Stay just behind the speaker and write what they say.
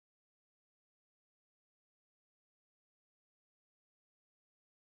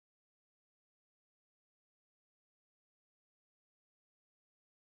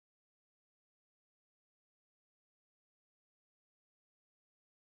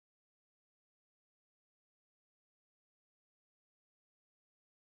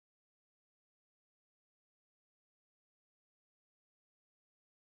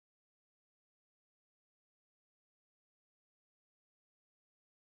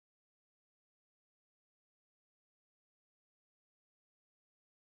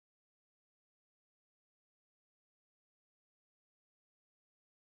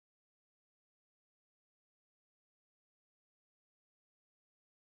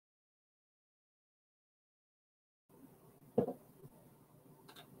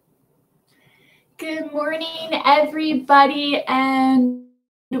Good morning, everybody, and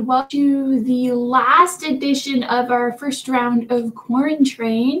welcome to the last edition of our first round of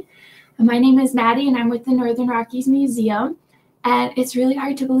Quarantrain. My name is Maddy, and I'm with the Northern Rockies Museum. And it's really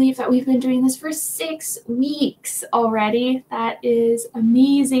hard to believe that we've been doing this for 6 weeks already. That is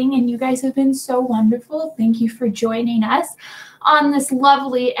amazing, and you guys have been so wonderful. Thank you for joining us on this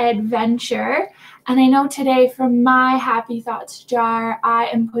lovely adventure. And I know today from my happy thoughts jar, I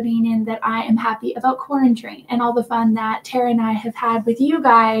am putting in that I am happy about Quarantrain and all the fun that Tara and I have had with you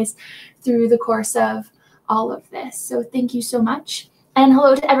guys through the course of all of this. So thank you so much. And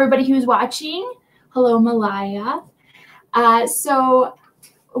hello to everybody who's watching. Hello, Malaya. So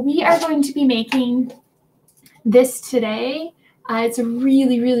we are going to be making this today. It's a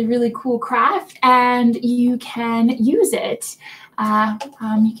really cool craft, and you can use it.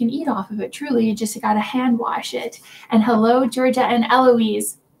 You can eat off of it, truly. You just got to hand wash it. And hello, Georgia and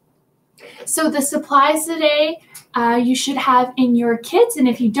Eloise. So the supplies today you should have in your kits, and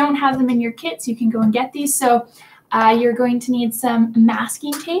if you don't have them in your kits, you can go and get these. So you're going to need some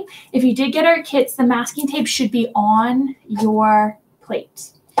masking tape. If you did get our kits, the masking tape should be on your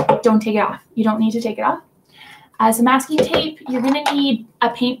plate. Don't take it off. You don't need to take it off. So masking tape, you're going to need a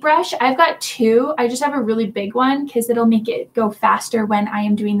paintbrush. I've got 2. I just have a really big one because it'll make it go faster when I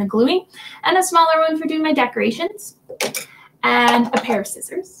am doing the gluing, and a smaller one for doing my decorations, and a pair of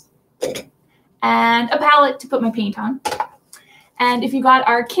scissors, and a palette to put my paint on. And if you got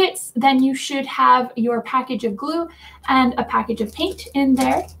our kits, then you should have your package of glue and a package of paint in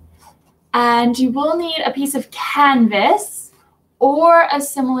there. And you will need a piece of canvas or a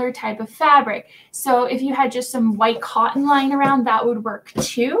similar type of fabric. So if you had just some white cotton lying around, that would work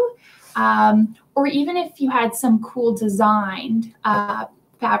too. Or even if you had some cool designed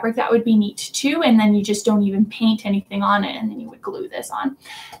fabric, that would be neat too. And then you just don't even paint anything on it, and then you would glue this on.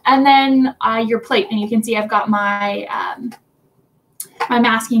 And then your plate, and you can see I've got my my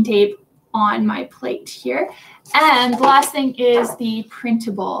masking tape on my plate here. And the last thing is the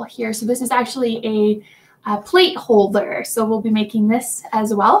printable here. So this is actually a plate holder. So we'll be making this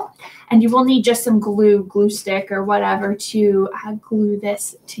as well. And you will need just some glue stick or whatever to glue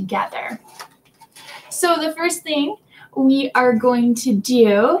this together. So the first thing we are going to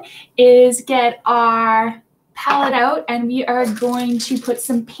do is get our palette out, and we are going to put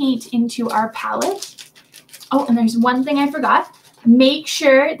some paint into our palette. Oh, and there's one thing I forgot. Make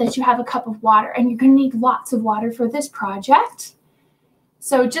sure that you have a cup of water, and you're going to need lots of water for this project.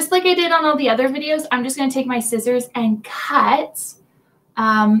 So just like I did on all the other videos, I'm just going to take my scissors and cut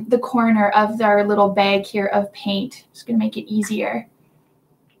the corner of their little bag here of paint. Just going to make it easier.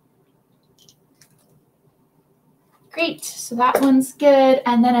 Great, so that one's good.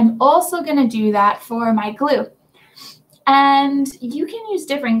 And then I'm also going to do that for my glue. And you can use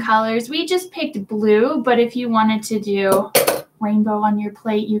different colors. We just picked blue, but if you wanted to do rainbow on your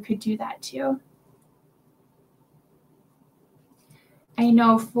plate, you could do that too. I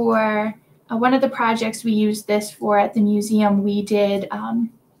know for one of the projects we used this for at the museum, we did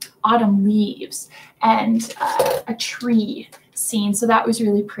autumn leaves and a tree scene, so that was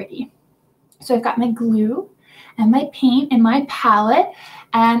really pretty. So I've got my glue and my paint and my palette,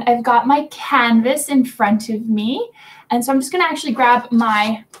 and I've got my canvas in front of me. And so I'm just going to actually grab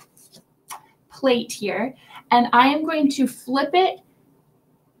my plate here, and I am going to flip it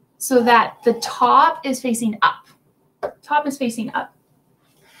so that the top is facing up. Top is facing up.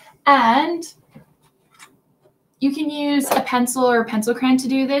 And you can use a pencil or a pencil crayon to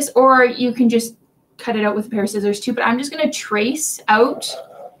do this, or you can just cut it out with a pair of scissors too. But I'm just going to trace out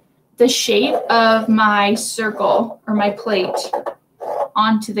the shape of my circle or my plate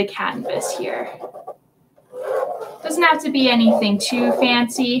onto the canvas here. Doesn't have to be anything too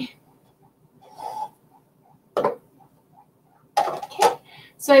fancy. Okay,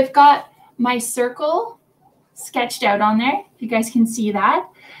 so I've got my circle sketched out on there. You guys can see that.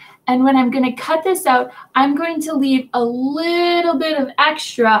 And when I'm going to cut this out, I'm going to leave a little bit of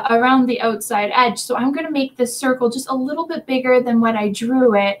extra around the outside edge. So I'm going to make this circle just a little bit bigger than what I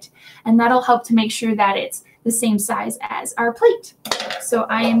drew it. And that'll help to make sure that it's the same size as our plate. So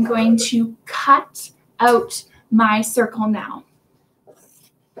I am going to cut out my circle now.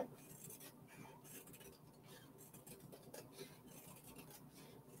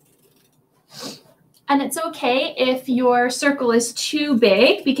 And it's okay if your circle is too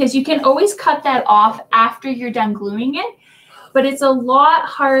big, because you can always cut that off after you're done gluing it. But it's a lot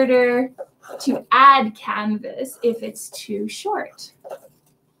harder to add canvas if it's too short.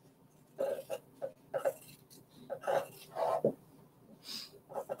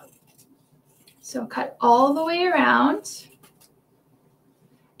 So cut all the way around.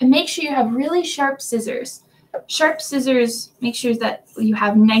 And make sure you have really sharp scissors. Sharp scissors, make sure that you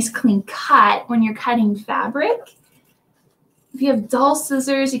have nice clean cut when you're cutting fabric. If you have dull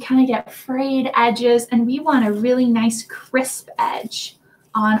scissors, you kind of get frayed edges, and we want a really nice crisp edge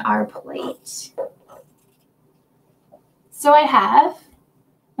on our plate. So I have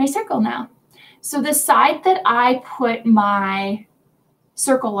my circle now. So the side that I put my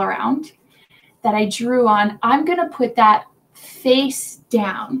circle around, that I drew on, I'm going to put that face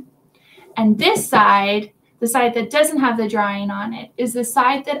down. And this side, the side that doesn't have the drawing on it, is the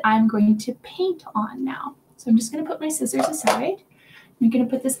side that I'm going to paint on now. So I'm just going to put my scissors aside. I'm going to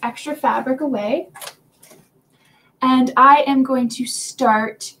put this extra fabric away. And I am going to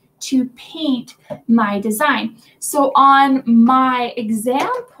start to paint my design. So on my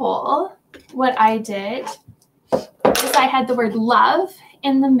example, what I did is I had the word love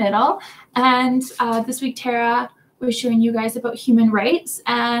in the middle. And this week, Tara was showing you guys about human rights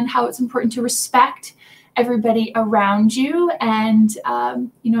and how it's important to respect everybody around you, and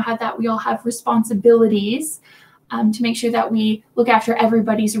you know, how that we all have responsibilities to make sure that we look after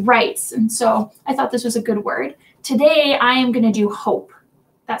everybody's rights. And so I thought this was a good word. Today I am going to do hope.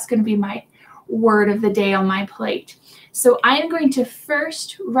 That's going to be my word of the day on my plate. So I am going to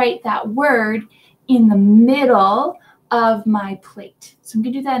first write that word in the middle of my plate. So I'm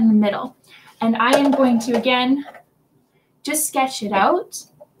going to do that in the middle. And I am going to, again, just sketch it out.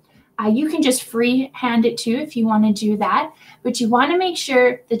 You can just freehand it too if you want to do that, but you want to make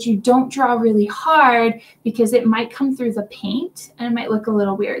sure that you don't draw really hard, because it might come through the paint and it might look a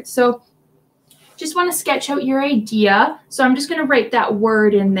little weird. So just want to sketch out your idea. So I'm just going to write that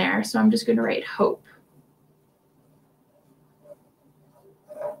word in there. So I'm just going to write hope.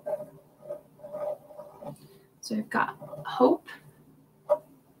 So I've got hope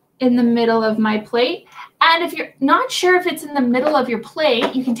in the middle of my plate. And if you're not sure if it's in the middle of your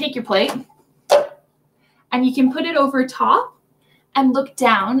plate, you can take your plate and you can put it over top and look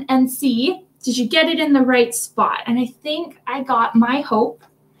down and see, did you get it in the right spot? And I think I got my hope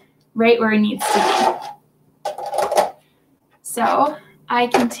right where it needs to be. So I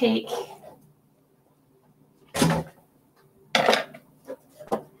can take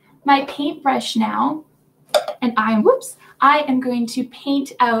my paintbrush now, and I am going to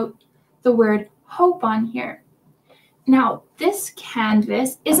paint out the word hope on here. Now, this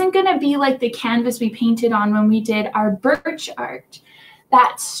canvas isn't going to be like the canvas we painted on when we did our birch art.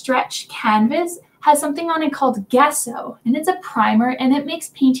 That stretch canvas has something on it called gesso, and it's a primer, and it makes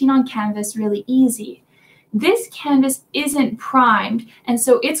painting on canvas really easy. This canvas isn't primed, and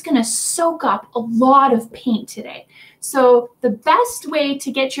so it's going to soak up a lot of paint today. So the best way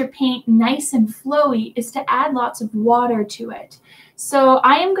to get your paint nice and flowy is to add lots of water to it. So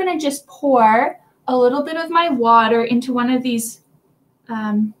I am going to just pour a little bit of my water into one of these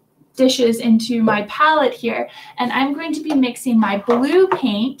dishes into my palette here, and I'm going to be mixing my blue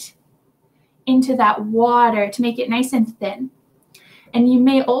paint into that water to make it nice and thin. And you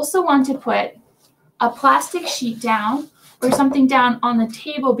may also want to put a plastic sheet down or something down on the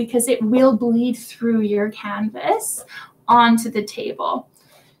table, because it will bleed through your canvas onto the table.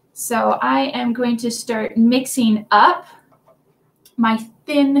 So I am going to start mixing up my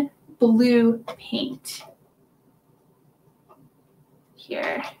thin blue paint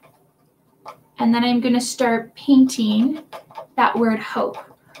here. And then I'm going to start painting that word hope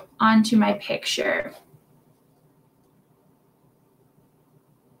onto my picture.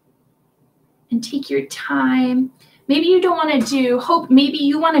 And take your time. Maybe you don't want to do hope. Maybe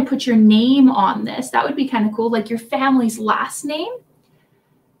you want to put your name on this. That would be kind of cool, like your family's last name.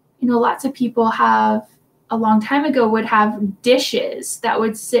 You know, lots of people have, a long time ago, would have dishes that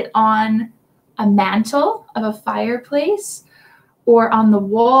would sit on a mantle of a fireplace or on the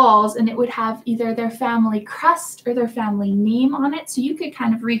walls, and it would have either their family crest or their family name on it. So you could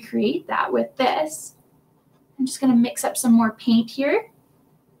kind of recreate that with this. I'm just going to mix up some more paint here.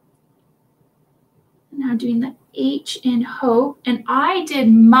 Now doing the H in hope, and I did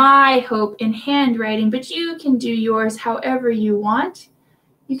my hope in handwriting, but you can do yours however you want.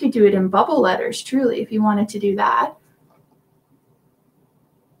 You could do it in bubble letters, truly, if you wanted to do that.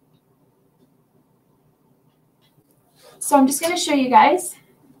 So I'm just going to show you guys.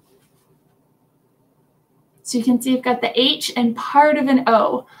 So you can see I've got the H and part of an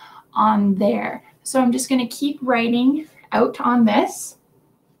O on there. So I'm just going to keep writing out on this.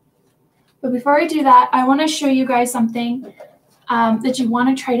 But before I do that, I want to show you guys something that you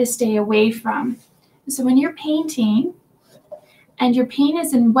want to try to stay away from. So when you're painting and your paint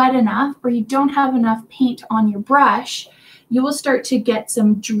isn't wet enough, or you don't have enough paint on your brush, you will start to get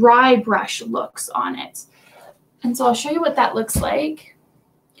some dry brush looks on it. And so I'll show you what that looks like.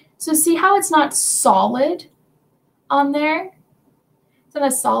 So see how it's not solid on there? It's not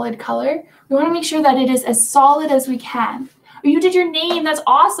a solid color. We want to make sure that it is as solid as we can. Oh, you did your name. That's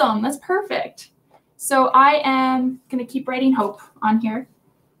awesome. That's perfect. So I am going to keep writing hope on here.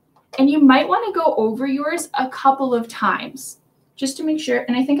 And you might want to go over yours a couple of times just to make sure.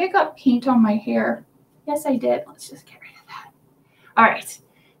 And I think I got paint on my hair. Yes, I did. Let's just get rid of that. All right.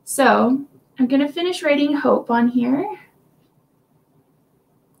 So I'm going to finish writing hope on here.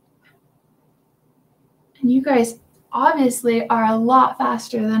 And you guys obviously are a lot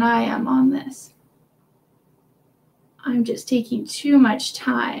faster than I am on this. I'm just taking too much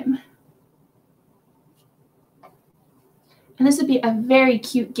time. And this would be a very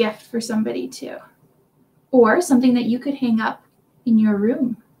cute gift for somebody too. Or something that you could hang up in your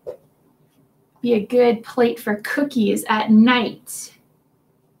room. Be a good plate for cookies at night.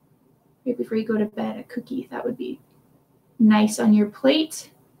 Right before you go to bed, a cookie, that would be nice on your plate.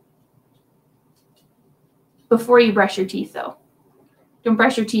 Before you brush your teeth though. Don't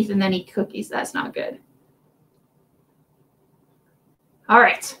brush your teeth and then eat cookies, that's not good. All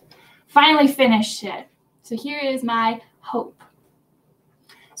right, finally finished it. So here is my hope.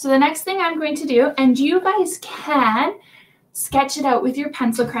 So the next thing I'm going to do, and you guys can sketch it out with your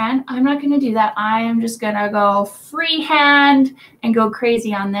pencil crayon. I'm not going to do that. I am just going to go freehand and go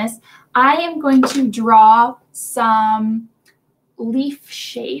crazy on this. I am going to draw some leaf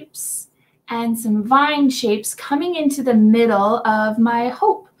shapes and some vine shapes coming into the middle of my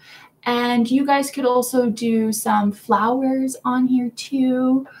hope. And you guys could also do some flowers on here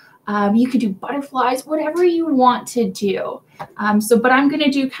too. You could do butterflies, whatever you want to do. But I'm going to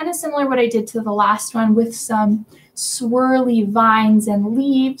do kind of similar what I did to the last one with some swirly vines and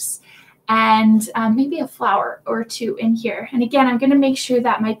leaves and maybe a flower or two in here. And again, I'm going to make sure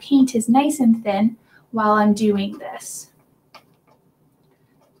that my paint is nice and thin while I'm doing this.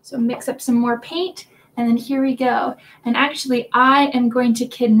 So mix up some more paint. And then here we go. And actually, I am going to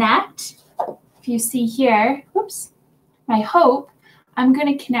connect, if you see here, whoops, my hope. I'm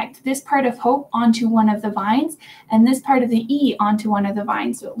going to connect this part of hope onto one of the vines and this part of the E onto one of the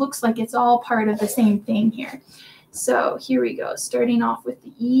vines. So it looks like it's all part of the same thing here. So here we go, starting off with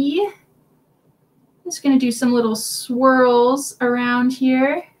the E. Just going to do some little swirls around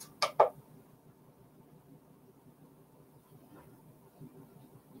here.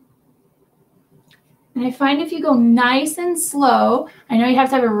 And I find if you go nice and slow, I know you have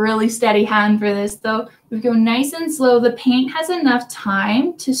to have a really steady hand for this though, if you go nice and slow, the paint has enough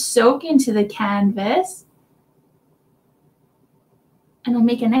time to soak into the canvas and it'll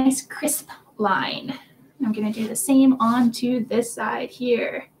make a nice crisp line. I'm going to do the same onto this side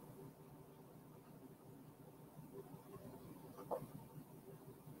here.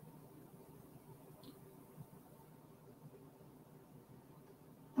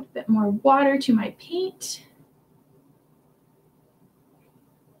 A bit more water to my paint.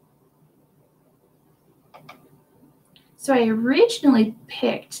 So I originally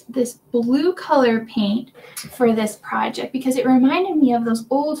picked this blue color paint for this project because it reminded me of those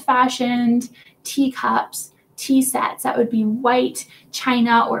old-fashioned teacups, tea sets that would be white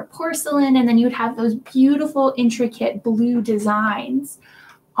china or porcelain, and then you would have those beautiful, intricate blue designs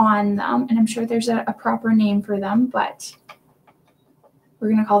on them. And I'm sure there's a proper name for them, but we're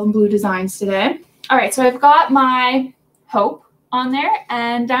going to call them blue designs today. All right, so I've got my hope on there,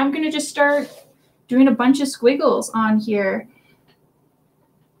 and I'm going to just start doing a bunch of squiggles on here,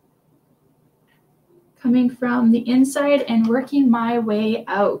 coming from the inside and working my way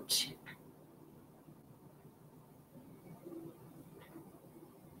out.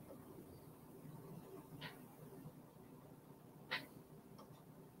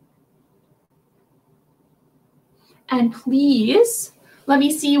 And please let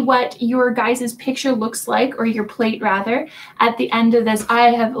me see what your guys' picture looks like, or your plate rather, at the end of this. I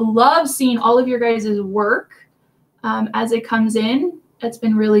have loved seeing all of your guys' work as it comes in. That's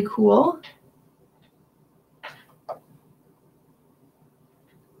been really cool.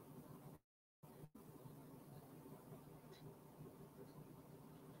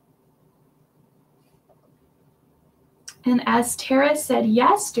 And as Tara said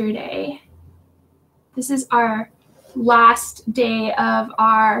yesterday, this is our last day of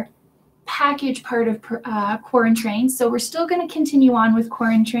our package part of Quarantrain. So we're still going to continue on with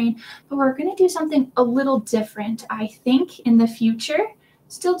Quarantrain, but we're going to do something a little different, I think, in the future.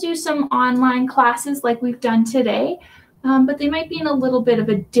 Still do some online classes like we've done today, but they might be in a little bit of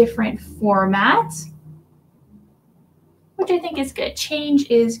a different format, which I think is good. Change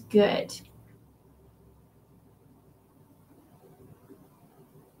is good.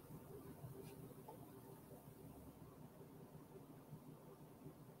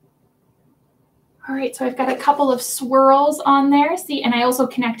 All right, so I've got a couple of swirls on there. See, and I also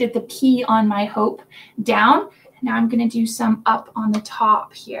connected the P on my hope down. Now I'm going to do some up on the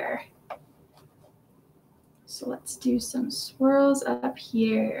top here. So let's do some swirls up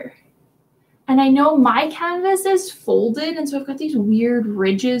here. And I know my canvas is folded, and so I've got these weird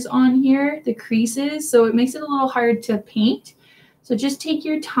ridges on here, the creases, so it makes it a little hard to paint. So just take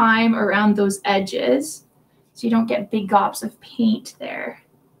your time around those edges so you don't get big gobs of paint there.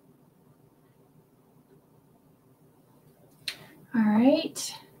 All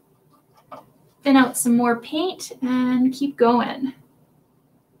right, thin out some more paint and keep going.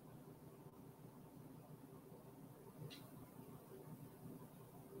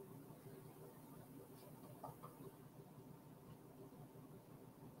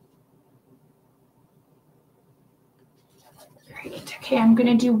 Great. Okay, I'm going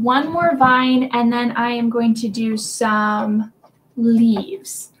to do one more vine, and then I am going to do some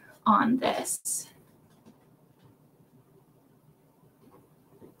leaves on this.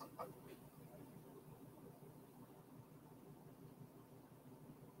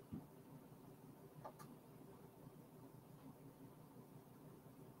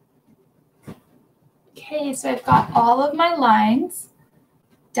 Okay, so I've got all of my lines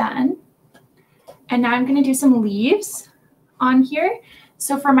done, and now I'm going to do some leaves on here.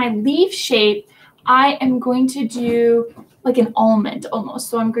 So for my leaf shape, I am going to do like an almond almost.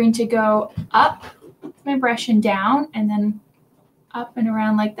 So I'm going to go up with my brush and down, and then up and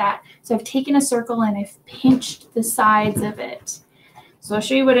around like that. So I've taken a circle and I've pinched the sides of it. So I'll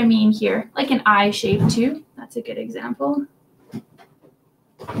show you what I mean here, like an eye shape too. That's a good example.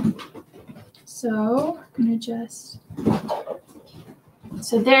 So I'm going to just,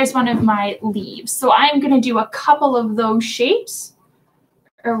 so there's one of my leaves. So I'm going to do a couple of those shapes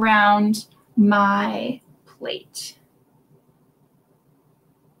around my plate.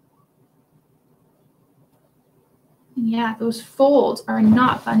 And yeah, those folds are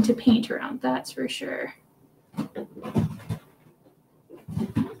not fun to paint around, that's for sure.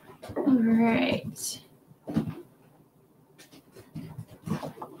 All right.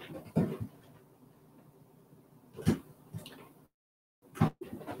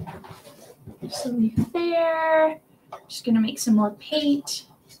 Just leave there. Just gonna make some more paint.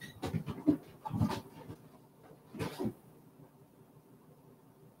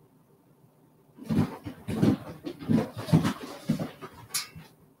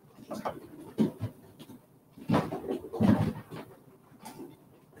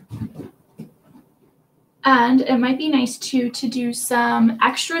 And it might be nice too to do some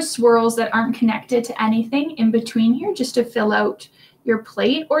extra swirls that aren't connected to anything in between here, just to fill out your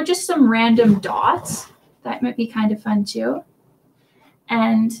plate, or just some random dots. That might be kind of fun too.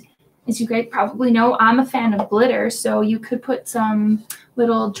 And as you guys probably know, I'm a fan of glitter, so you could put some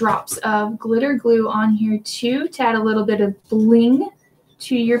little drops of glitter glue on here too to add a little bit of bling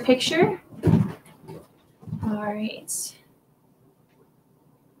to your picture. All right.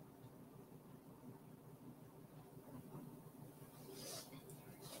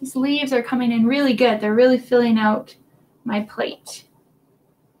 These leaves are coming in really good. They're really filling out my plate.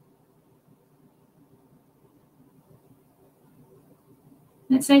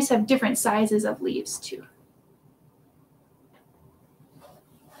 And it's nice to have different sizes of leaves too.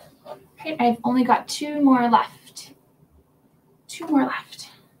 Okay, I've only got two more left. Two more left.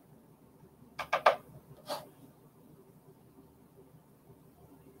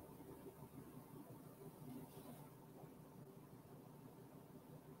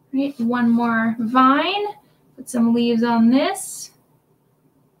 Right, one more vine. Put some leaves on this.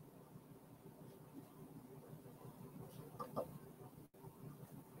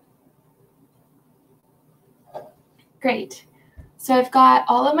 Great. So I've got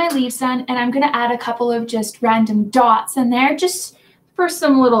all of my leaves done, and I'm going to add a couple of just random dots in there just for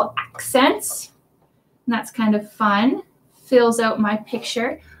some little accents. And that's kind of fun. Fills out my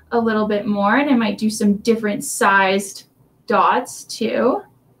picture a little bit more, and I might do some different sized dots too.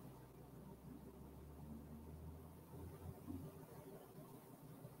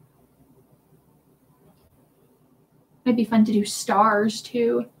 Might be fun to do stars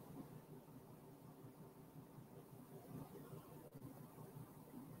too.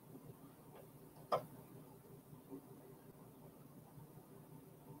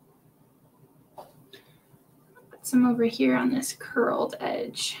 Put some over here on this curled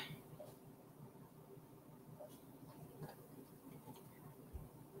edge.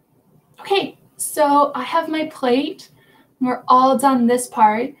 Okay, so I have my plate. We're all done this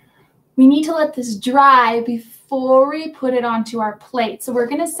part. We need to let this dry before we put it onto our plate. So we're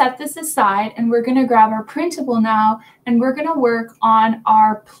going to set this aside, and we're going to grab our printable now, and we're going to work on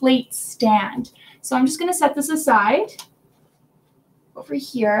our plate stand. So I'm just going to set this aside over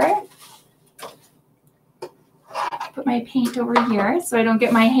here. Put my paint over here so I don't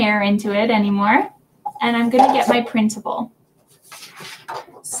get my hair into it anymore. And I'm going to get my printable.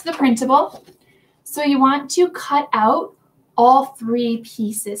 This is the printable. So you want to cut out all 3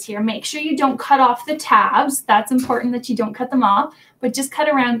 pieces here. Make sure you don't cut off the tabs. That's important that you don't cut them off, but just cut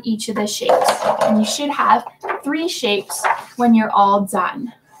around each of the shapes. And you should have 3 shapes when you're all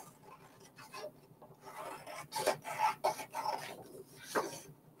done.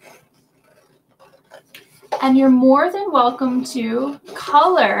 And you're more than welcome to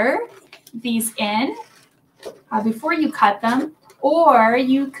color these in before you cut them, or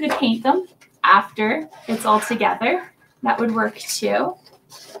you could paint them after it's all together. That would work too.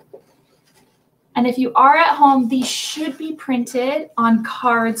 And if you are at home, these should be printed on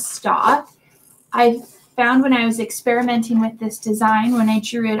cardstock. I found when I was experimenting with this design, when I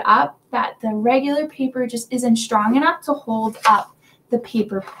drew it up, that the regular paper just isn't strong enough to hold up the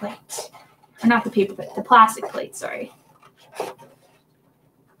paper plate. Or not the paper plate, the plastic plate, sorry.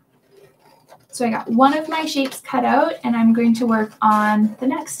 So I got one of my shapes cut out, and I'm going to work on the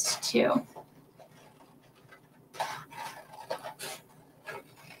next 2.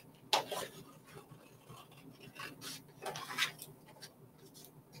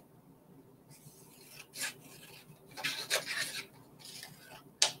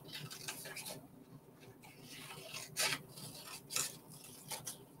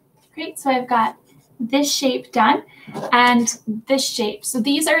 Great, so I've got this shape done and this shape. So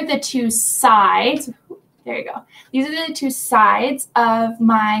these are the 2 sides. There you go. These are the 2 sides of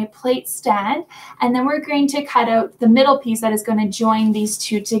my plate stand. And then we're going to cut out the middle piece that is going to join these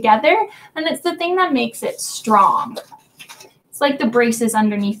 2 together. And it's the thing that makes it strong. It's like the braces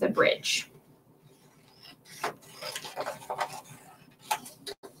underneath the bridge.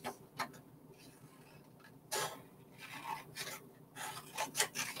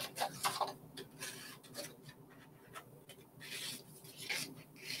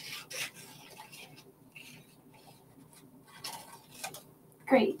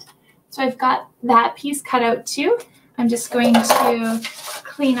 Great. So I've got that piece cut out too. I'm just going to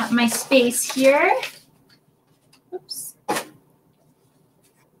clean up my space here. Oops.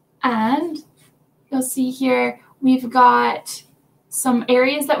 And you'll see here we've got some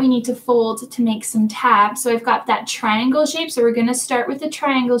areas that we need to fold to make some tabs. So I've got that triangle shape. So we're going to start with the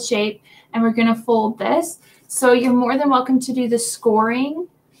triangle shape and we're going to fold this. So you're more than welcome to do the scoring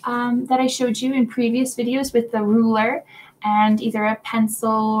that I showed you in previous videos with the ruler and either a pencil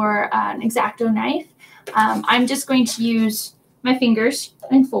or an X-Acto knife. I'm just going to use my fingers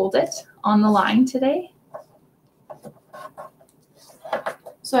and fold it on the line today.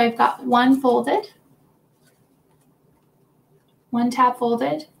 So I've got one folded, one tab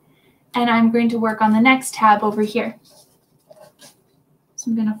folded, and I'm going to work on the next tab over here. So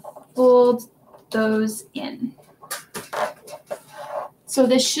I'm going to fold those in. So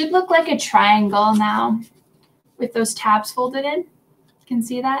this should look like a triangle now with those tabs folded in. You can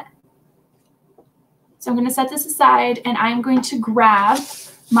see that? So I'm going to set this aside and I'm going to grab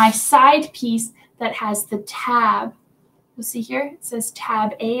my side piece that has the tab. You'll see here, it says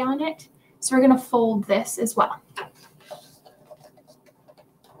tab A on it. So we're going to fold this as well.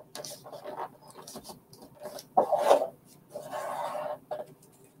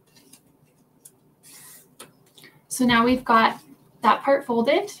 So now we've got that part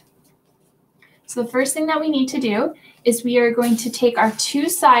folded. So the first thing that we need to do is we are going to take our 2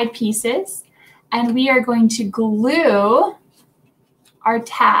 side pieces and we are going to glue our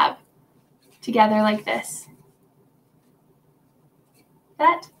tab together like this.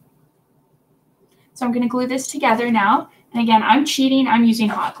 That. So I'm going to glue this together now. And again, I'm cheating. I'm using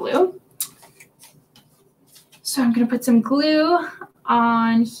hot glue. So I'm going to put some glue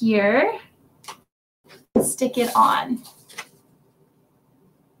on here. Stick it on.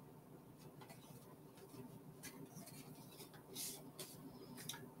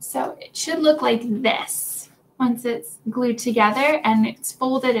 So it should look like this. Once it's glued together and it's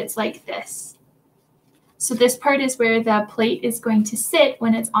folded, it's like this. So this part is where the plate is going to sit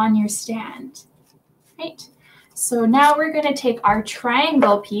when it's on your stand. Right? So now we're going to take our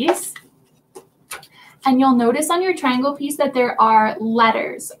triangle piece. And you'll notice on your triangle piece that there are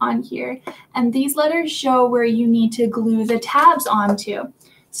letters on here. And these letters show where you need to glue the tabs onto.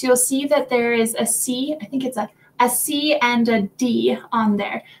 So you'll see that there is a C, I think it's a C and a D on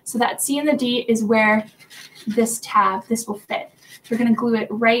there. So that C and the D is where this will fit. We're going to glue it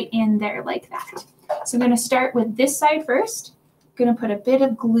right in there like that. So I'm going to start with this side first. I'm going to put a bit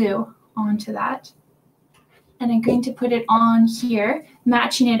of glue onto that. And I'm going to put it on here,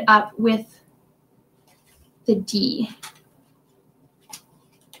 matching it up with the D.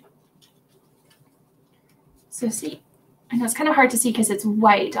 So see, I know it's kind of hard to see because it's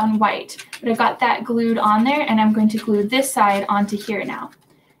white on white, but I've got that glued on there, and I'm going to glue this side onto here now.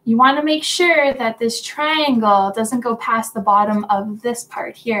 You want to make sure that this triangle doesn't go past the bottom of this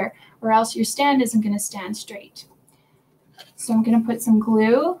part here, or else your stand isn't going to stand straight. So I'm going to put some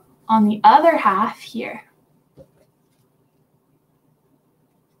glue on the other half here.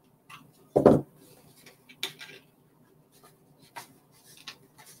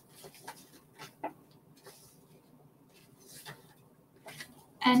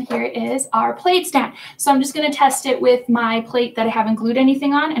 And here is our plate stand. So I'm just going to test it with my plate that I haven't glued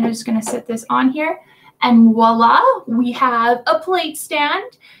anything on, and I'm just going to sit this on here. And voila, we have a plate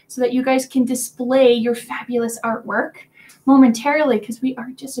stand so that you guys can display your fabulous artwork momentarily, because we are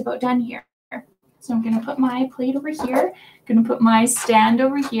just about done here. So I'm going to put my plate over here, going to put my stand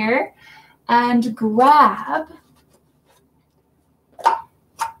over here, and grab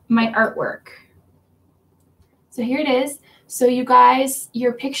my artwork. So here it is. So you guys,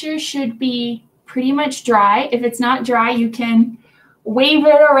 your picture should be pretty much dry. If it's not dry, you can wave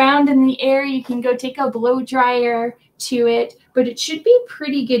it around in the air. You can go take a blow dryer to it, but it should be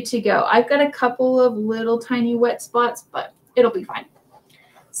pretty good to go. I've got a couple of little tiny wet spots, but it'll be fine.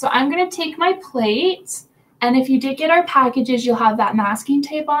 So I'm going to take my plate, and if you did get our packages, you'll have that masking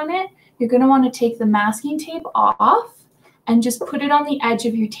tape on it. You're going to want to take the masking tape off and just put it on the edge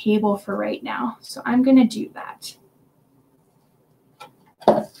of your table for right now. So I'm going to do that.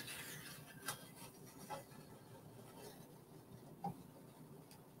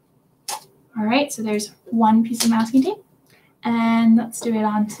 All right, so there's one piece of masking tape, and let's do it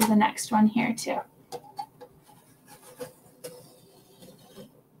on to the next one here too.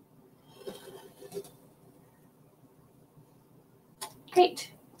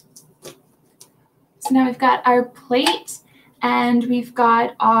 Great. So now we've got our plate and we've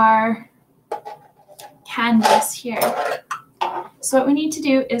got our canvas here. So what we need to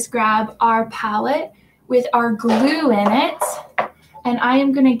do is grab our palette with our glue in it, and I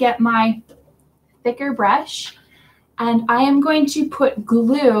am going to get my thicker brush, and I am going to put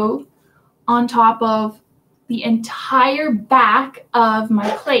glue on top of the entire back of my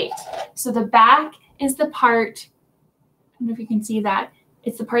plate. So the back is the part, I don't know if you can see that,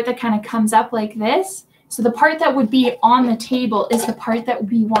 it's the part that kind of comes up like this. So the part that would be on the table is the part that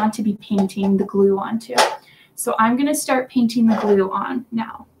we want to be painting the glue onto. So I'm going to start painting the glue on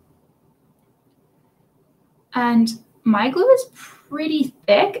now. And my glue is pretty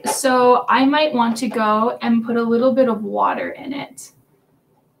thick, so I might want to go and put a little bit of water in it.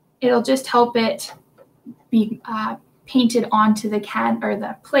 It'll just help it be painted onto the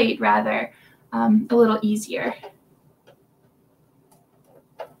the plate rather, a little easier.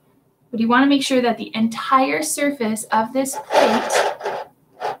 But you want to make sure that the entire surface of this plate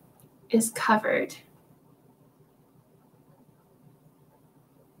is covered.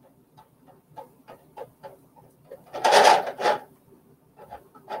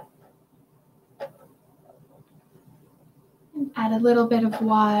 Add a little bit of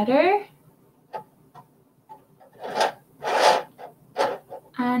water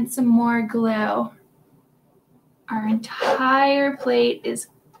and some more glue. Our entire plate is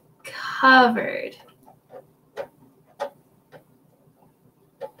covered.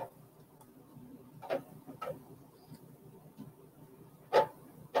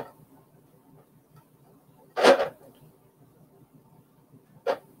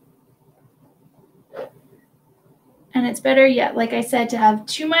 And it's better yet, like I said, to have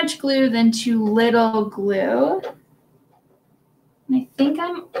too much glue than too little glue. And I think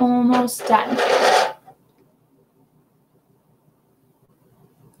I'm almost done here.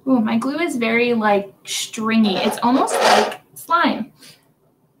 Ooh, my glue is very like stringy. It's almost like slime.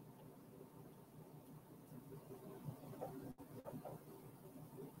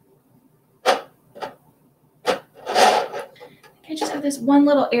 I just have this one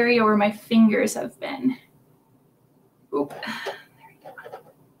little area where my fingers have been. Oop. There we go.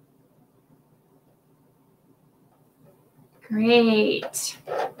 Great.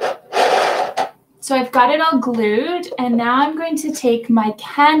 So I've got it all glued, and now I'm going to take my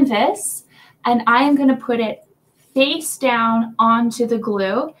canvas and I am going to put it face down onto the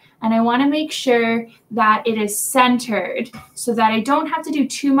glue, and I want to make sure that it is centered so that I don't have to do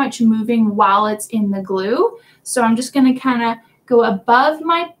too much moving while it's in the glue. So I'm just going to kind of go above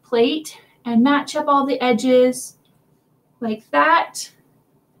my plate and match up all the edges like that.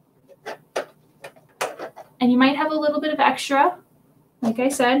 And you might have a little bit of extra. Like I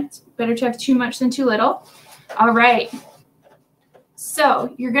said, it's better to have too much than too little. All right.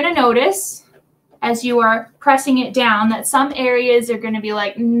 So you're going to notice as you are pressing it down that some areas are going to be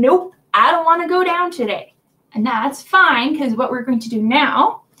like, nope, I don't want to go down today. And that's fine, because what we're going to do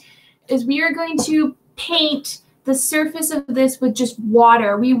now is we are going to paint the surface of this with just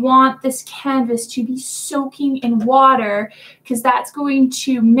water. We want this canvas to be soaking in water, because that's going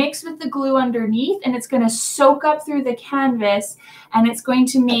to mix with the glue underneath, and it's going to soak up through the canvas, and it's going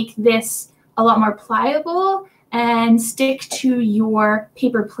to make this a lot more pliable and stick to your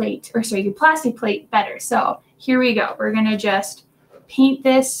paper plate, or sorry, your plastic plate better. So here we go. We're going to just paint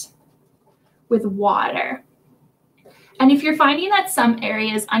this with water. And if you're finding that some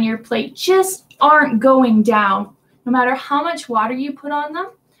areas on your plate just aren't going down, no matter how much water you put on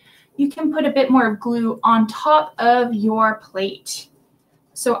them, you can put a bit more glue on top of your plate.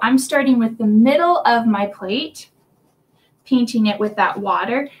 So I'm starting with the middle of my plate, painting it with that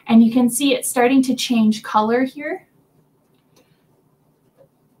water, and you can see it's starting to change color here.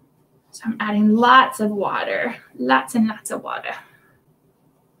 So I'm adding lots of water, lots and lots of water.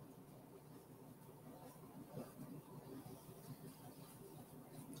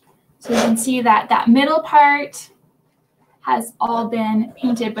 So you can see that that middle part has all been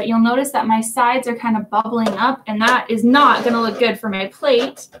painted, but you'll notice that my sides are kind of bubbling up, and that is not going to look good for my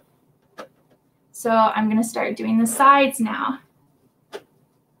plate. So I'm going to start doing the sides now.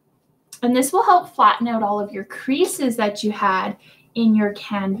 And this will help flatten out all of your creases that you had in your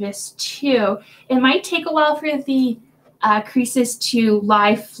canvas too. It might take a while for the creases to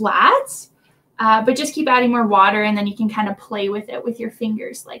lie flat, but just keep adding more water, and then you can kind of play with it with your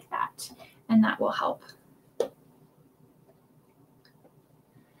fingers like that, and that will help.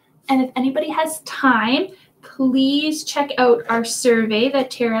 And if anybody has time, please check out our survey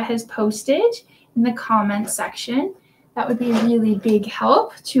that Tara has posted in the comments section. That would be a really big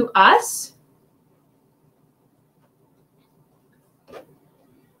help to us.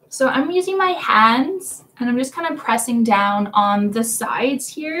 So I'm using my hands, and I'm just kind of pressing down on the sides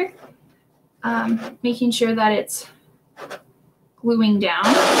here, making sure that it's gluing down.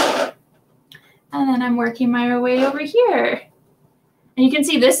 And then I'm working my way over here. And you can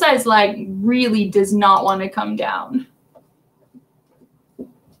see this side's like really does not want to come down.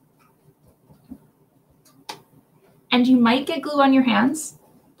 And you might get glue on your hands,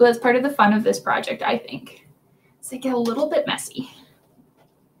 but that's part of the fun of this project, I think. So they get a little bit messy.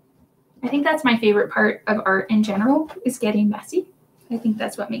 I think that's my favorite part of art in general, is getting messy. I think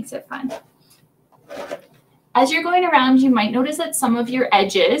that's what makes it fun. As you're going around, you might notice that some of your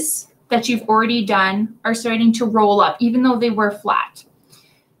edges that you've already done are starting to roll up, even though they were flat.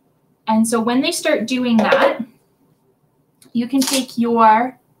 And so when they start doing that, you can take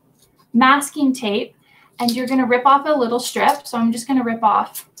your masking tape and you're going to rip off a little strip. So I'm just going to rip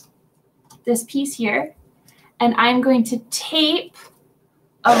off this piece here, and I'm going to tape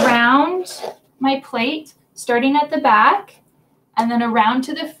around my plate, starting at the back and then around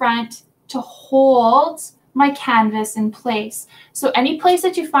to the front to hold my canvas in place. So any place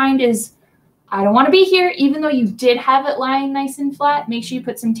that you find is, I don't want to be here, even though you did have it lying nice and flat, make sure you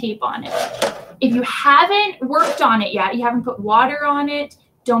put some tape on it. If you haven't worked on it yet, you haven't put water on it,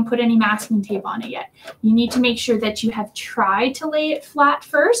 don't put any masking tape on it yet. You need to make sure that you have tried to lay it flat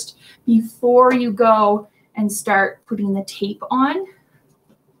first before you go and start putting the tape on.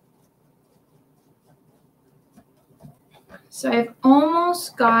 So I've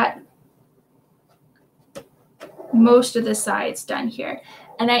almost got most of the sides done here.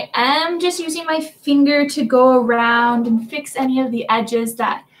 And I am just using my finger to go around and fix any of the edges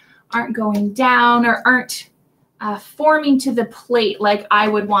that aren't going down or aren't forming to the plate like I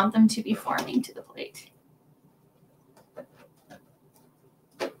would want them to be forming to the plate.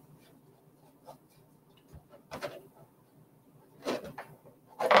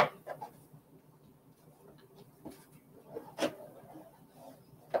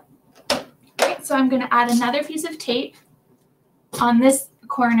 So I'm going to add another piece of tape on this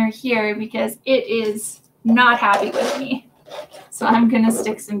corner here because it is not happy with me. So I'm going to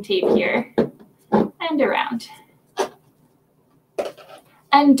stick some tape here and around.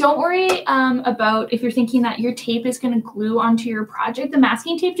 And don't worry about if you're thinking that your tape is going to glue onto your project. The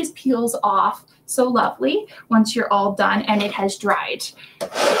masking tape just peels off so lovely once you're all done and it has dried.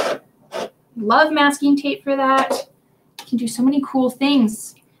 Love masking tape for that. You can do so many cool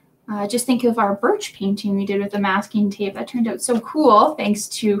things. Just think of our birch painting we did with the masking tape. That turned out so cool thanks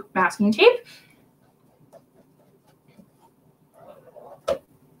to masking tape. All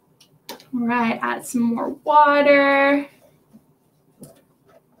right, add some more water.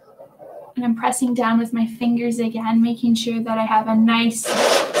 And I'm pressing down with my fingers again, making sure that I have a nice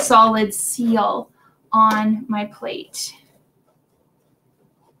solid seal on my plate.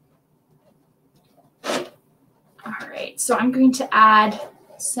 All right, so I'm going to add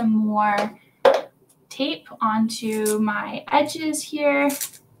some more tape onto my edges here.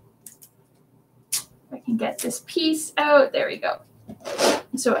 If I can get this piece out, there we go.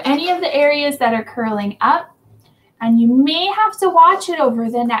 So any of the areas that are curling up, and you may have to watch it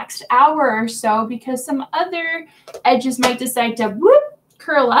over the next hour or so because some other edges might decide to whoop,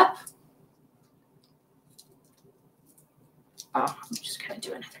 curl up. Oh, I'm just going to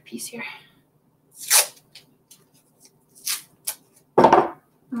do another piece here.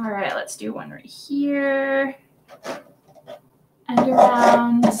 All right, let's do one right here and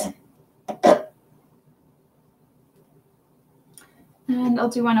around. And I'll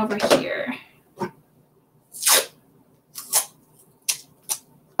do one over here.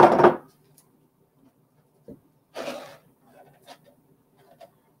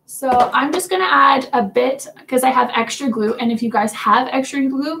 So I'm just going to add a bit because I have extra glue. And if you guys have extra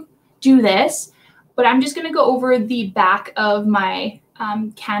glue, do this. But I'm just going to go over the back of my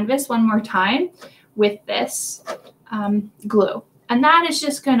canvas one more time with this glue. And that is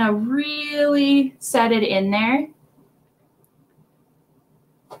just going to really set it in there.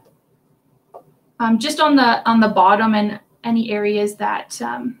 Just on the bottom and any areas that,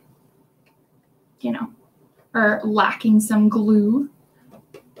 you know, are lacking some glue.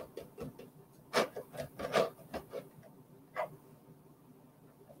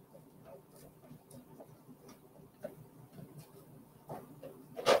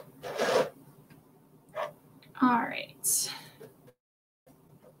 All right.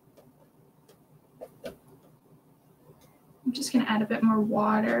 I'm just going to add a bit more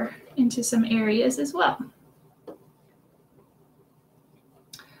water into some areas as well.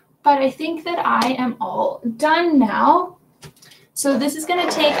 But I think that I am all done now. So this is going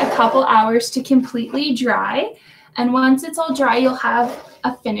to take a couple hours to completely dry. And once it's all dry, you'll have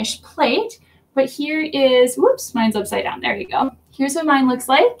a finished plate. But here is, whoops, mine's upside down. There you go. Here's what mine looks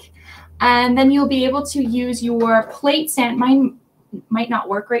like. And then you'll be able to use your plate stand. Mine might not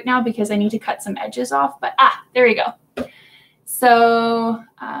work right now because I need to cut some edges off, but there we go. So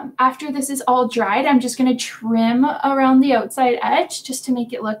after this is all dried, I'm just going to trim around the outside edge just to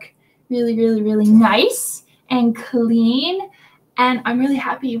make it look really, really, really nice and clean. And I'm really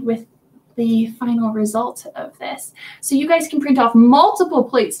happy with the final result of this. So you guys can print off multiple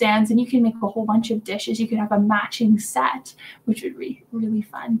plate stands and you can make a whole bunch of dishes. You can have a matching set, which would be really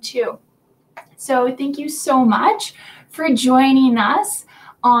fun too. So thank you so much for joining us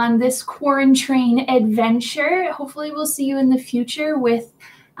on this Quarantrain adventure. Hopefully we'll see you in the future with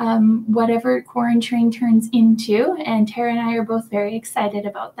whatever Quarantrain turns into. And Tara and I are both very excited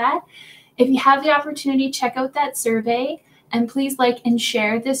about that. If you have the opportunity, check out that survey. And please like and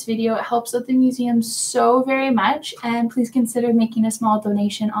share this video. It helps out the museum so very much. And please consider making a small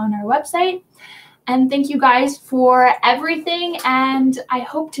donation on our website. And thank you guys for everything. And I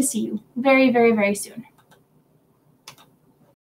hope to see you very, very, very soon.